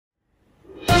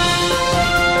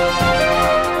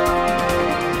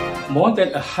More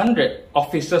than 100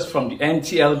 officers from the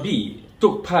MTLB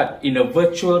took part in a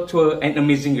virtual tour and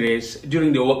amazing race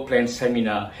during the work plan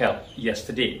seminar held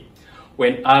yesterday.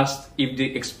 When asked if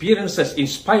the experiences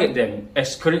inspired them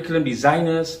as curriculum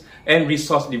designers and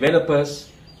resource developers,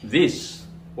 this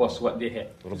was what they had.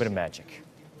 A little bit of magic.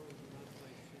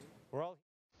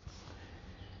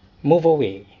 Move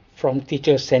away from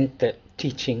teacher-centered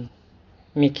teaching,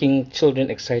 making children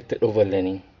excited over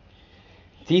learning.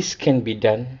 This can be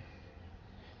done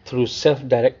through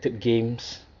self-directed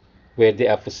games where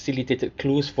there are facilitated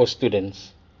clues for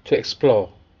students to explore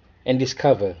and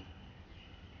discover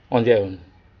on their own.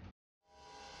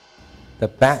 The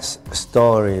best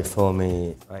story for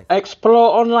me.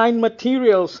 Explore online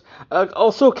materials.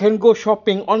 Also can go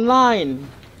shopping online.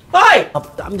 Hi!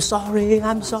 I'm sorry.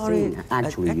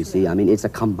 Actually, you see, it's a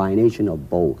combination of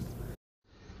both.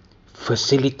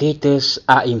 Facilitators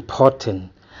are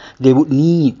important. They would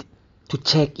need to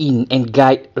check in and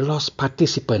guide lost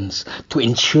participants to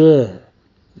ensure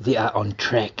they are on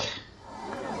track.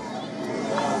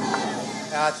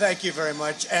 Thank you very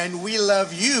much, and we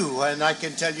love you, and I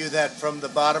can tell you that from the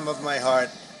bottom of my heart.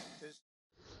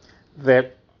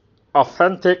 That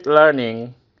authentic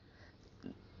learning,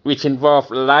 which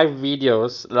involve live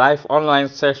videos, live online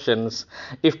sessions,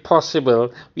 if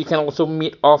possible, we can also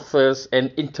meet authors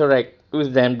and interact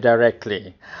with them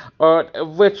directly, or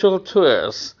virtual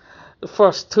tours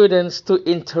for students to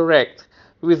interact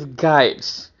with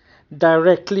guides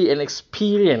directly and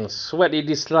experience what it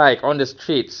is like on the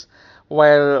streets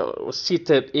while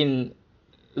seated in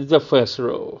the first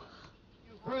row.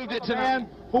 It's a man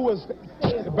who was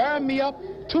bearing me up,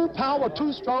 too powerful,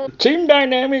 too strong. Team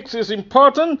dynamics is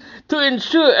important to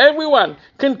ensure everyone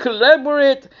can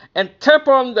collaborate and tap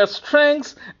on their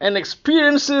strengths and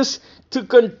experiences to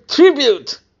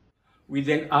contribute. We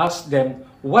then asked them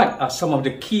what are some of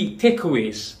the key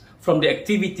takeaways from the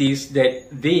activities that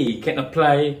they can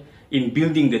apply in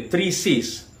building the 3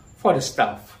 C's for the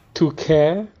staff. To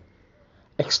care,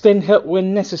 extend help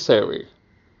when necessary,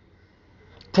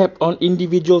 tap on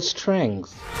individual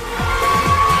strengths.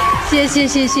 谢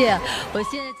谢，我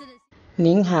现在真的。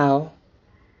您好.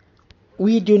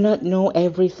 We do not know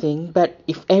everything, but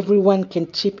if everyone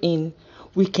can chip in,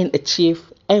 we can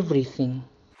achieve everything.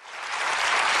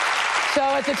 So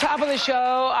at the top of the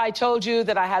show, I told you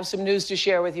that I have some news to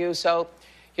share with you, so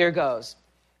here goes.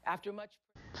 After much...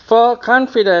 For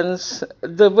confidence,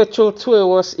 the virtual tour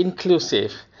was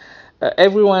inclusive.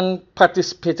 Everyone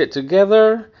participated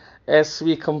together. As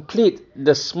we complete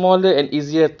the smaller and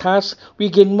easier tasks, we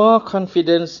gain more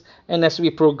confidence, and as we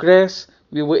progress,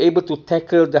 we were able to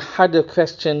tackle the harder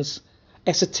questions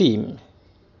as a team.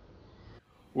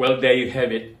 Well, there you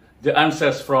have it. The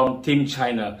answers from Team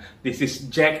China. This is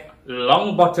Jack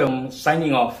Longbottom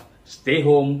signing off. Stay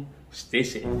home, stay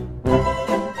safe.